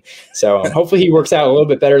situation. So hopefully he works out a little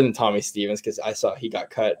bit better than Tommy Stevens, because I saw he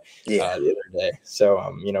got cut the other day.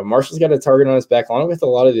 So Marshall's got a target on his back, along with a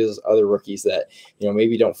lot of these other rookies that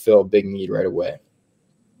maybe don't fill a big need right away.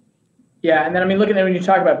 Yeah, and then looking at when you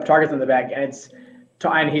talk about targets on the back, and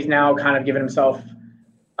he's now kind of given himself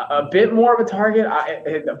a bit more of a target,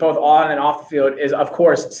 both on and off the field, is of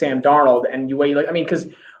course Sam Darnold. And because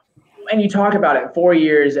when you talk about it, 4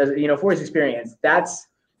 years, as 4 years experience, that's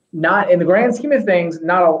not in the grand scheme of things,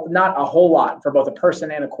 not a whole lot for both a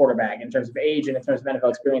person and a quarterback in terms of age and in terms of NFL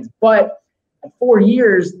experience. But at 4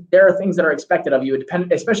 years, there are things that are expected of you,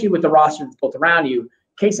 especially with the roster that's built around you.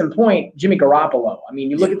 Case in point, Jimmy Garoppolo. I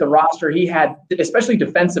mean, you look at the roster he had, especially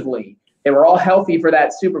defensively, they were all healthy for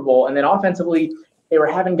that Super Bowl. And then offensively, they were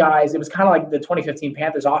having guys, it was kind of like the 2015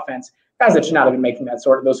 Panthers offense, guys that should not have been making those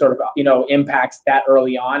sort of impacts that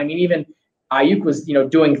early on. I mean, even Ayuk was,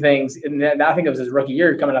 doing things, and I think it was his rookie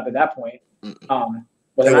year coming up at that point.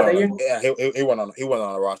 Was it not that year? Yeah, he wasn't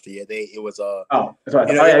on the roster yet. It was that's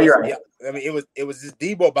what I thought. You're right. Yeah, I mean, it was just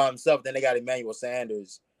Debo by himself. Then they got Emmanuel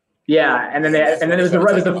Sanders. Yeah, and then it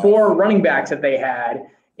was the 4 running backs that they had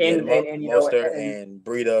in Mostert and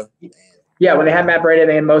Breida. Yeah, when they had Matt Breida,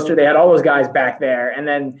 they had Mostert, they had all those guys back there, and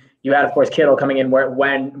then you had, of course, Kittle coming in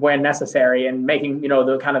when necessary and making it was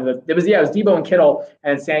Debo and Kittle,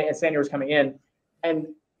 and Sanders was coming in, and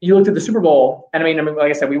you looked at the Super Bowl, and I mean, like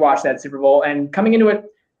I said, we watched that Super Bowl, and coming into it,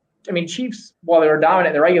 I mean, Chiefs, while they were dominant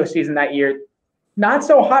in the regular season that year, not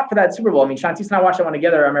so hot for that Super Bowl. I mean, Shantice and I watched that one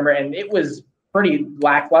together, I remember, and it was pretty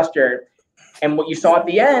lackluster. And what you saw at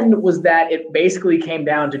the end was that it basically came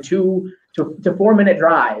down to 2 to 4 minute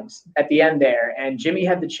drives at the end there. And Jimmy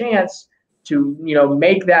had the chance to,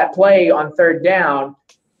 make that play on third down,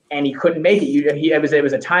 and he couldn't make it. It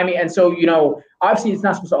was a timing. And so, obviously it's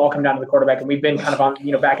not supposed to all come down to the quarterback. And we've been kind of on,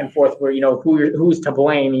 back and forth where, who's to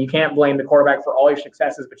blame. You can't blame the quarterback for all your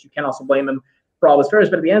successes, but you can also blame him for all his failures.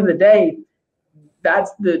 But at the end of the day,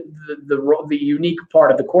 that's the unique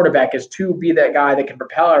part of the quarterback, is to be that guy that can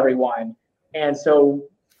propel everyone. And so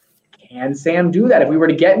can Sam do that? If we were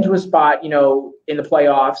to get into a spot, in the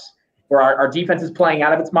playoffs where our defense is playing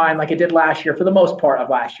out of its mind like it did last year for the most part of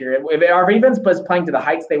last year. If our defense was playing to the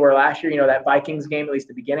heights they were last year, that Vikings game, at least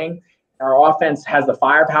the beginning, our offense has the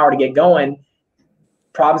firepower to get going.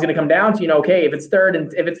 Problem's going to come down to, okay, if it's third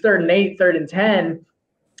and 8, 3rd and 10,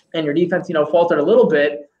 and your defense, faltered a little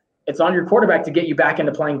bit, it's on your quarterback to get you back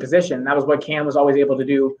into playing position. That was what Cam was always able to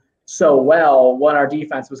do so well when our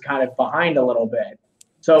defense was kind of behind a little bit.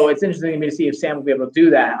 So it's interesting to me to see if Sam will be able to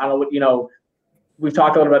do that. I don't know, we've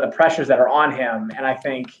talked a little about the pressures that are on him, and I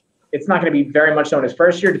think it's not going to be very much so in his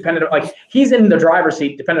first year, he's in the driver's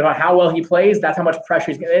seat, depending on how well he plays, that's how much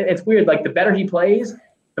pressure it's weird. Like, the better he plays,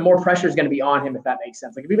 the more pressure is going to be on him, if that makes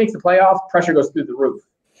sense. Like, if he makes the playoffs, pressure goes through the roof.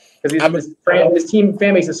 Because his team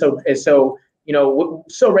fan base is so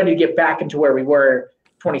so ready to get back into where we were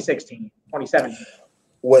 2016, 2017.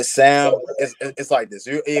 With Sam, it's like this.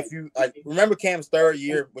 If you remember Cam's third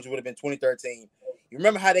year, which would have been 2013, you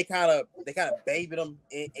remember how they kind of babied him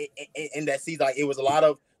in that season. Like, it was a lot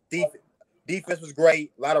of defense was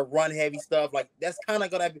great, a lot of run heavy stuff. Like, that's kind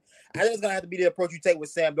of gonna be. I think it's gonna have to be the approach you take with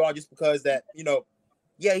Sam Darnold, just because that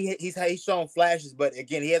he's shown flashes, but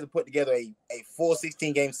again, he hasn't put together a full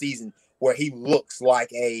 16-game season where he looks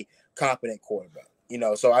like a competent quarterback.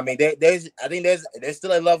 So I mean, there's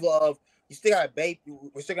still a level of. You still got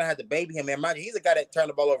we're still gonna have to baby him. Man, mind you, he's a guy that turned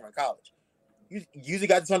the ball over in college. You usually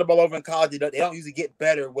got to turn the ball over in college. They don't usually get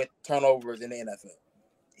better with turnovers in the NFL.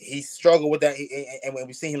 He struggled with that, and when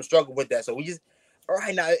we see him struggle with that, so we just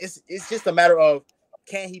right now it's just a matter of,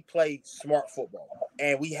 can he play smart football?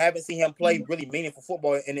 And we haven't seen him play really meaningful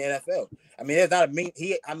football in the NFL. I mean, there's not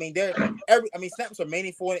a snaps are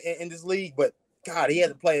meaningful in this league, but God, he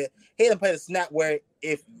hasn't played a snap where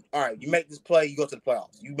if you make this play, you go to the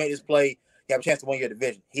playoffs. You make this play, you have a chance to win your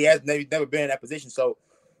division. He has never been in that position. So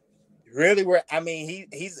really,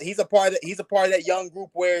 he's a part of that young group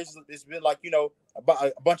where it's been like,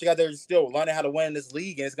 a bunch of guys that are still learning how to win in this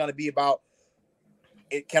league, and it's going to be about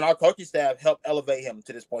can our coaching staff help elevate him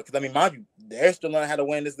to this point? Because I mean, mind you, they're still learning how to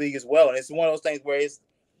win in this league as well, and it's one of those things where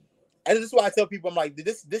and this is why I tell people, I'm like,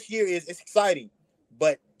 this year it's exciting,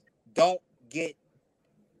 but don't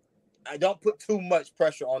put too much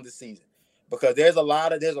pressure on the season, because there's a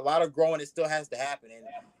lot of growing that still has to happen, and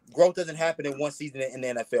growth doesn't happen in one season in the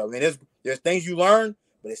NFL. I mean, there's things you learn,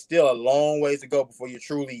 but it's still a long ways to go before you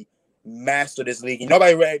truly master this league. And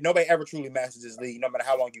nobody ever truly masters this league, no matter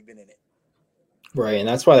how long you've been in it. Right, and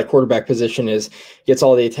that's why the quarterback position gets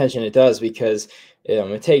all the attention it does, because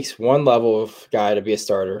it takes one level of guy to be a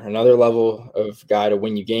starter, another level of guy to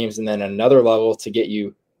win you games, and then another level to get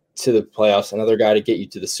you to the playoffs, another guy to get you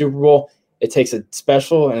to the Super Bowl. It takes a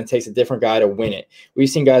special and it takes a different guy to win it. We've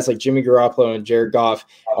seen guys like Jimmy Garoppolo and Jared Goff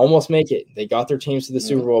almost make it. They got their teams to the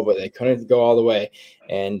Super Bowl, but they couldn't go all the way.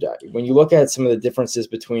 And when you look at some of the differences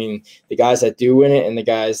between the guys that do win it and the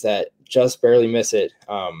guys that just barely miss it.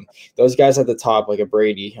 Those guys at the top, like a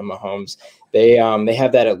Brady and Mahomes, they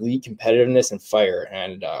have that elite competitiveness and fire,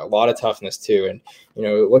 and a lot of toughness too. And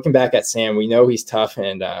looking back at Sam, we know he's tough,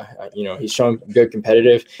 and he's shown good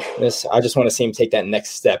competitiveness. I just want to see him take that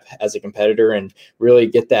next step as a competitor and really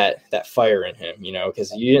get that fire in him.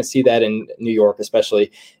 Because you didn't see that in New York,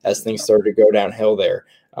 especially as things started to go downhill there.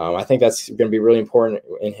 I think that's going to be really important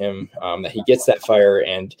in him, that he gets that fire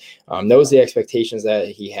and knows the expectations that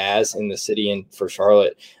he has in the city and for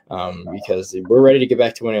Charlotte, because we're ready to get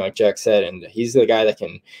back to winning, like Jack said, and he's the guy that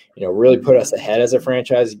can, really put us ahead as a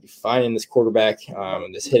franchise, finding this quarterback,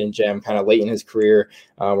 this hidden gem kind of late in his career,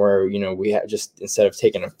 where, we had just, instead of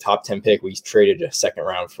taking a top 10 pick, we traded a second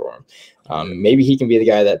round for him. Maybe he can be the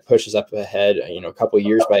guy that pushes up ahead, a couple of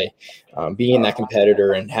years by being that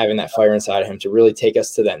competitor and having that fire inside of him to really take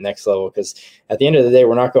us to that next level. Because at the end of the day,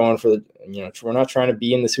 we're not going for the, we're not trying to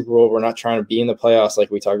be in the Super Bowl. We're not trying to be in the playoffs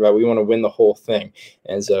like we talked about. We want to win the whole thing.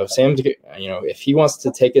 And so Sam, if he wants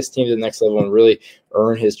to take his team to the next level and really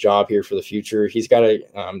earn his job here for the future, he's got to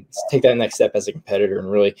take that next step as a competitor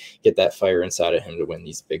and really get that fire inside of him to win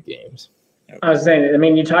these big games. I was saying,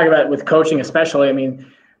 you talk about with coaching, especially,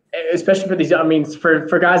 especially for these,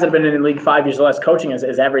 for guys that have been in the league 5 years or less, coaching is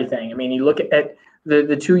everything. You look at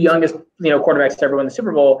the two youngest, quarterbacks to ever win the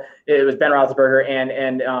Super Bowl. It was Ben Roethlisberger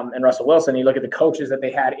and Russell Wilson. You look at the coaches that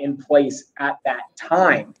they had in place at that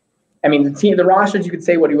time. The team, the rosters, you could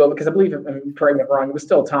say what you will, because I believe, correct me if I'm wrong, it was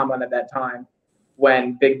still Tomlin at that time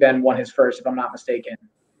when Big Ben won his first, if I'm not mistaken.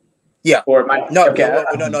 Yeah. Or my no,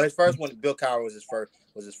 his first one, Bill Cowher was his first.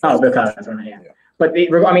 Oh, Bill Cowher, that's right. Yeah. But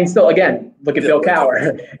still, again, look at Bill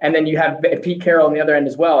Cowher, and then you have Pete Carroll on the other end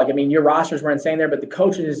as well. Your rosters were insane there, but the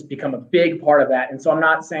coaches become a big part of that. And so I'm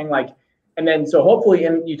not saying so hopefully,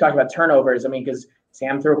 and you talk about turnovers. Because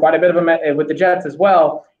Sam threw quite a bit of them with the Jets as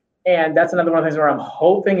well, and that's another one of the things where I'm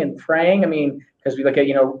hoping and praying. Because we look at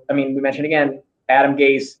we mentioned again Adam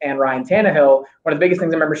Gase and Ryan Tannehill. One of the biggest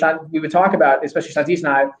things I remember we would talk about, especially Shantice and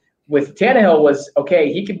I, with Tannehill was,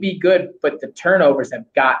 okay, he could be good, but the turnovers have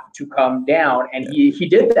got to come down. And he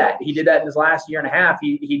did that. He did that in his last year and a half.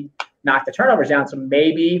 He knocked the turnovers down. So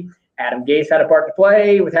maybe Adam Gase had a part to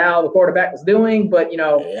play with how the quarterback was doing. But,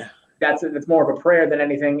 that's more of a prayer than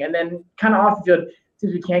anything. And then kind of off the field,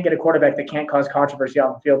 since we can't get a quarterback that can't cause controversy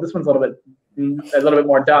off the field, this one's a little bit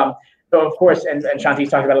more dumb. So, of course, and Shanti's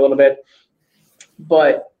talked about it a little bit,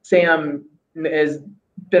 but Sam is –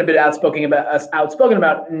 been a bit outspoken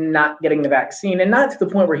about not getting the vaccine, and not to the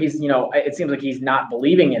point where he's, it seems like he's not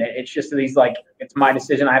believing in it. It's just that he's like, it's my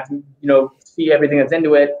decision. I have to, see everything that's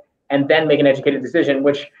into it and then make an educated decision,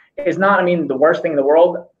 which is not, the worst thing in the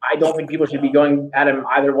world. I don't think people should be going at him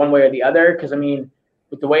either one way or the other. Cause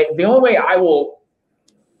with the only way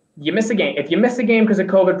you miss a game. If you miss a game because of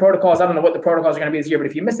COVID protocols, I don't know what the protocols are going to be this year, but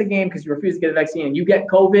if you miss a game because you refuse to get a vaccine and you get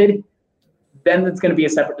COVID, then it's going to be a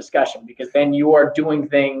separate discussion, because then you are doing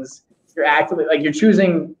things, you're actively you're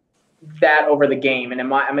choosing that over the game. And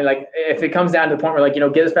if it comes down to the point where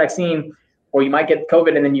get this vaccine, or you might get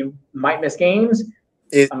COVID and then you might miss games.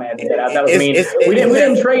 That was mean. We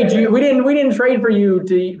didn't trade you. We didn't trade for you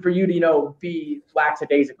to be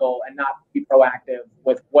lackadaisical and not be proactive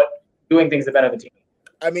with doing things to better the team.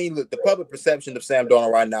 Look, the public perception of Sam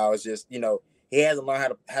Darnold right now is just he hasn't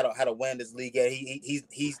learned how to win this league yet.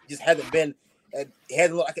 He's just hasn't been. He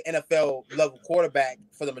hasn't looked like an NFL level quarterback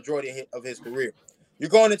for the majority of his career. You're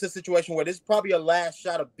going into a situation where this is probably your last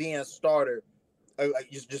shot of being a starter,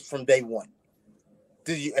 just from day one.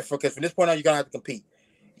 Because from this point on, you're gonna have to compete.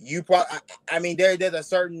 You probably, there's a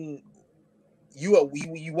certain you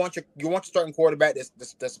want your starting quarterback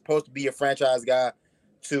that's supposed to be your franchise guy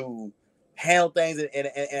to handle things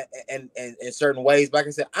in certain ways. But like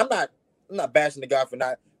I said, I'm not bashing the guy for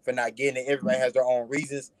not getting it. Everybody has their own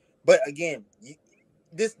reasons. But again,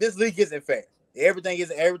 this league isn't fair.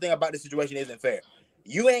 Everything about this situation isn't fair.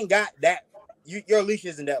 You ain't got that. Your leash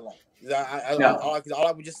isn't that long. All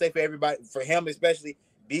I would just say for everybody, for him especially,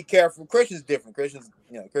 be careful. Christian's different.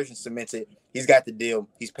 Christian cemented. He's got the deal.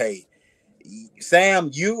 He's paid.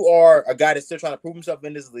 Sam, you are a guy that's still trying to prove himself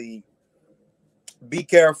in this league. Be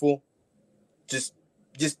careful. Just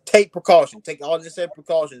take precaution. Take all the necessary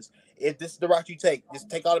precautions. If this is the route you take, just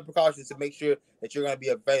take all the precautions to make sure that you're going to be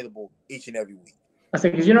available each and every week. I say,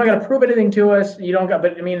 because you don't got to prove anything to us. You don't got,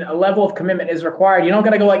 but a level of commitment is required. You don't got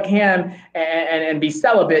to go like Cam and be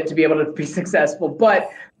celibate to be able to be successful. But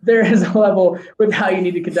there is a level with how you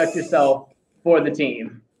need to conduct yourself for the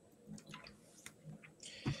team.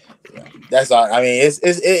 Yeah, that's all. It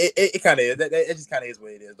kind of is. It just kind of is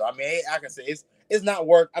what it is. Though. I can say it's not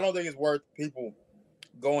worth. I don't think it's worth people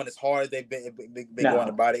going as hard as they've been No. going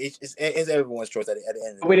about it. It's everyone's choice at the end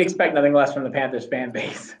of the day. We'd expect nothing less from the Panthers fan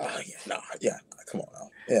base. Come on now.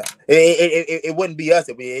 Yeah, it wouldn't be us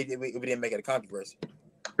if we didn't make it a controversy.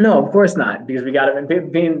 No, of course not, because we got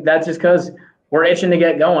to. That's just because we're itching to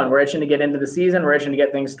get going. We're itching to get into the season. We're itching to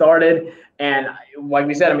get things started. And like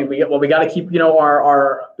we said, I mean, we got to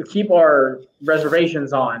keep our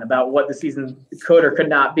reservations on about what the season could or could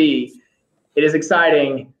not be. It is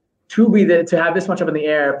exciting to have this much up in the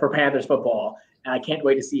air for Panthers football, and I can't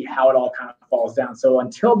wait to see how it all kind of falls down. So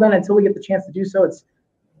until then, until we get the chance to do so, it's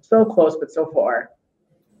so close, but so far,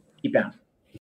 keep down.